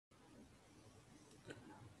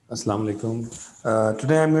Assalamu alaikum.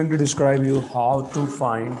 Today I'm going to describe you how to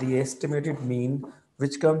find the estimated mean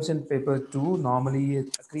which comes in paper 2. Normally ये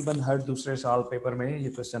तकरीबन हर दूसरे साल paper में ये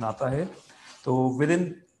question आता है. तो within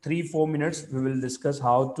 3-4 minutes we will discuss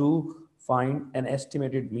how to find an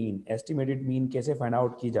estimated mean. Estimated mean कैसे find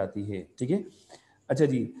out की जाती है, ठीक है? अच्छा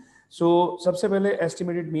जी. So सबसे पहले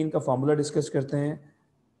estimated mean का फॉर्मूला डिस्कस करते हैं.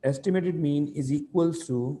 Estimated mean is equals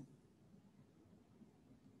to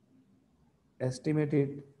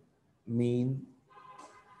estimated mean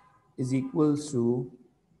is equals to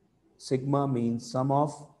sigma means sum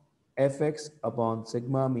of fx upon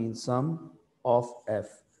sigma means sum of f.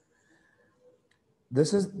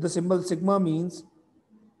 This is the symbol sigma means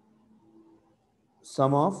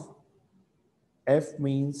sum of f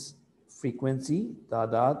means frequency,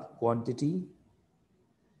 तादाद, quantity.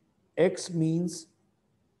 X means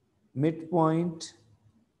midpoint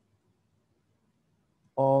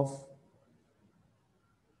of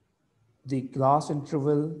the class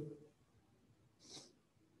interval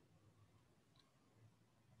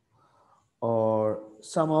or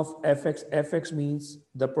sum of fx. Fx means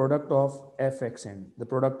the product of fx and the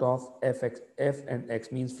product of fx. F and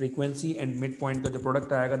x means frequency and midpoint का जो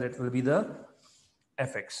product आएगा that will be the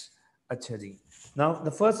fx. अच्छा जी. Now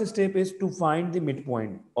the first step is to find the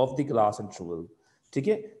midpoint of the class interval. ठीक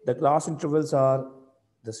है? The class intervals are,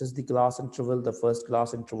 this is the class interval. The first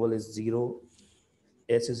class interval is 0.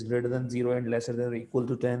 S is greater than 0 and lesser than or equal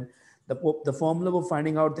to 10. The formula for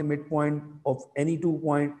finding out the midpoint of any 2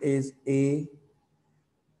 point is A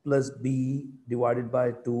plus B divided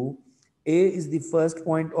by 2. A is the first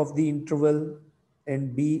point of the interval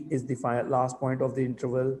and B is the last point of the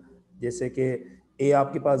interval. जैसे कि A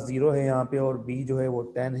आपके पास 0 है यहाँ पे और B जो है वो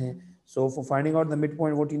 10 है. So for finding out the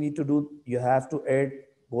midpoint, what you need to do, you have to add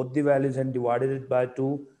both the values and divided it by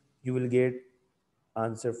 2. You will get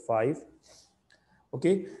answer 5.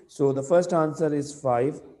 Okay, so the first answer is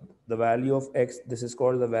 5, the value of x. This is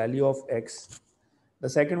called the value of x. The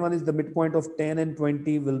second one is the midpoint of 10 and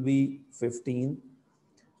 20 will be 15.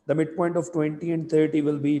 The midpoint of 20 and 30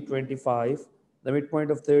 will be 25. The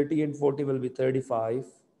midpoint of 30 and 40 will be 35.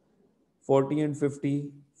 40 and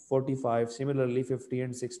 50, 45. Similarly, 50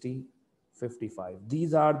 and 60, 55.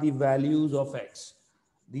 These are the values of x.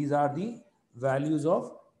 These are the values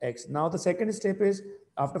of x. Now the second step is,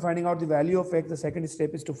 after finding out the value of x, the second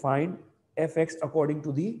step is to find fx according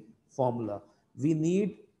to the formula. We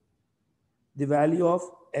need the value of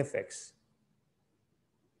fx.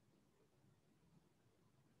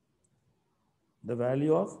 The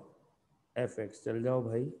value of fx. चल जाओ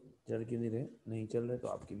भाई, चल क्यों नहीं रहे? नहीं चल रहे तो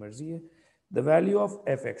आपकी मर्जी है. The value of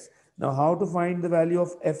fx. Now how to find the value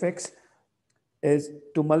of fx is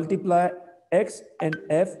to multiply x and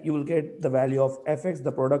f. You will get the value of fx,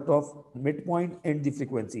 the product of midpoint and the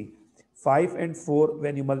frequency. 5 and 4,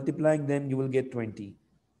 when you multiplying them, you will get 20.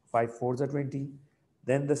 5 4s are 20.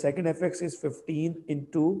 Then the second fx is 15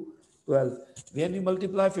 into 12. When you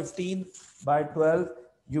multiply 15 by 12,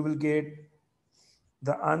 you will get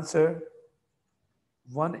the answer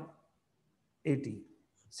 180.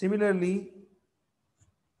 Similarly,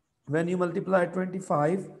 when you multiply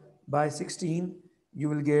 25 by 16, you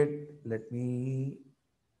will get, let me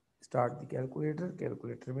start the calculator.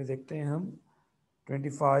 Calculator में देखते हैं हम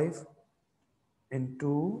 25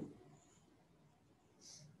 into,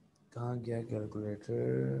 कहाँ गया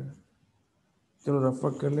calculator? चलो rough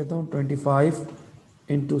work कर लेता हूँ. 25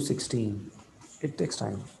 into 16. It takes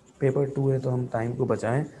time. Paper 2 है तो हम टाइम को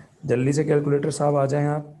बचाएं. जल्दी से कैलकुलेटर साहब आ जाएं.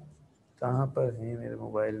 आप कहाँ पर हैं? मेरे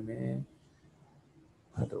मोबाइल में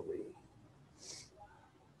हद हो गई.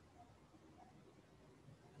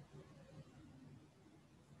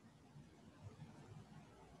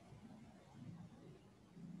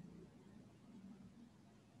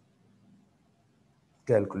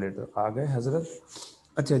 कैलकुलेटर आ गए हजरत.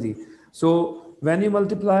 अच्छा जी. So when you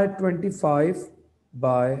multiply 25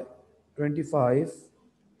 bye 25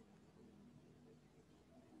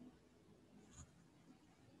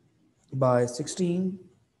 by 16,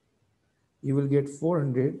 you will get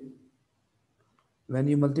 400. When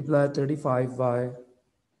you multiply 35 by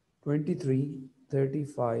 23,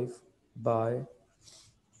 35 by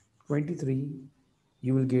 23,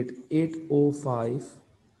 you will get 805.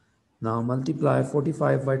 Now multiply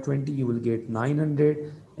 45 by 20, you will get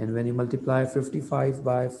 900. And when you multiply 55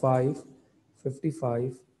 by 5,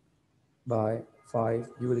 55 by 5,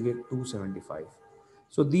 you will get 275.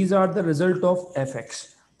 So these are the result of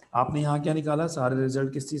fx. आपने यहाँ क्या निकाला? सारे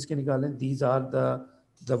result किस चीज़ के निकाले? These are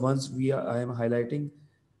the ones I am highlighting.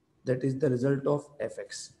 That is the result of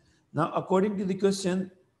fx. Now according to the question,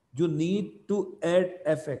 you need to add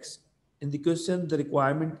fx. In the question, the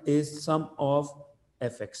requirement is sum of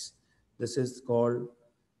fx. This is called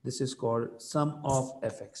sum of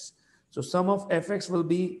fx. So sum of fx will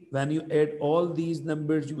be when you add all these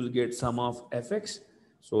numbers, you will get sum of fx.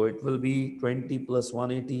 So it will be 20 plus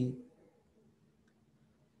 180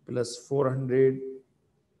 plus 400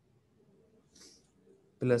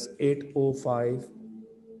 plus 805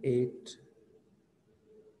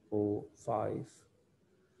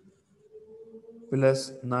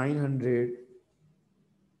 plus 900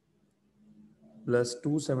 plus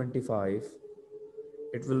 275.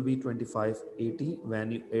 It will be 2580.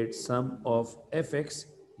 When you add sum of fx,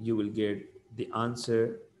 you will get the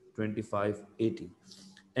answer 2580.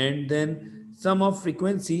 And then sum of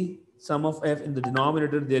frequency, sum of f, in the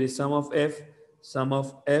denominator there is sum of f,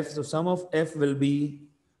 so sum of f will be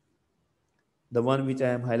the one which I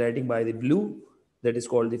am highlighting by the blue, that is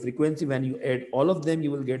called the frequency. When you add all of them,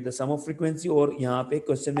 you will get the sum of frequency. और यहाँ पे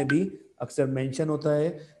question में भी अक्सर mention होता है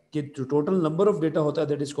कि जो टोटल नंबर ऑफ डेटा होता है,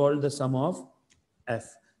 that is called the sum of f.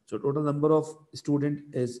 So total number of student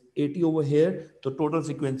is 80 over here, तो total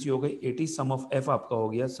frequency हो गई 80. sum of f आपका हो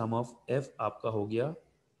गया, sum of f आपका हो गया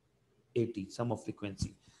 80, sum of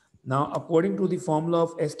frequency. Now according to the formula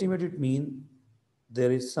of estimated mean,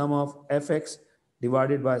 there is sum of fx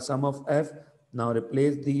divided by sum of f. Now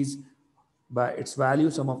replace these by its value.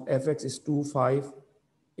 Sum of fx is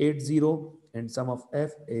 2580 and sum of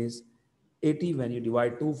f is 80. When you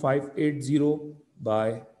divide 2580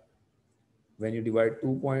 by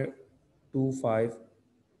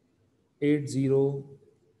 2.2580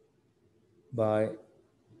 by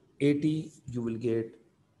 80, you will get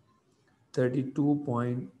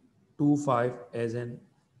 32.25 as an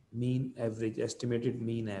mean average, estimated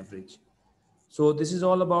mean average. So this is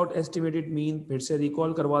all about estimated mean. फिर से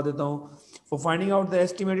recall करवा देता हूँ. For finding out the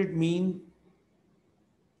estimated mean,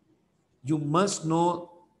 you must know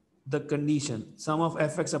the condition, sum of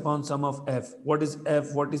fx upon sum of f. What is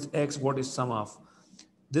f, what is x, what is sum of?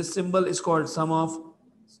 This symbol is called sum of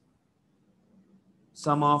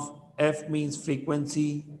f means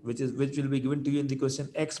frequency, which will be given to you in the question.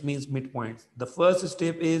 X means midpoint. The first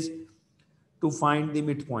step is to find the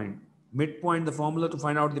midpoint. Midpoint, the formula to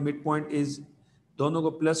find out the midpoint is दोनों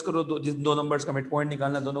को plus करो, जिस दो numbers का mid point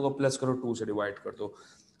निकालना, दोनों को plus करो, 2 से डिवाइड कर दो.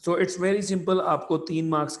 So it's very simple. आपको 3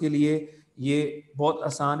 मार्क्स के लिए ये बहुत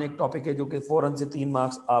आसान एक टॉपिक है जो कि फौरन से 3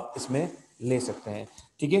 मार्क्स आप इसमें ले सकते हैं.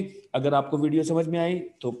 ठीक है, अगर आपको वीडियो समझ में आई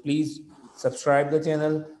तो please subscribe the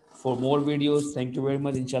channel for more videos. Thank you very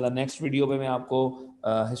much. इंशाल्लाह नेक्स्ट वीडियो पे मैं आपको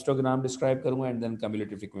हिस्टोग्राम डिस्क्राइब करूंगा and then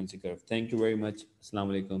cumulative frequency curve. Thank you very much. अस्सलाम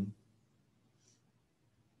वालेकुम.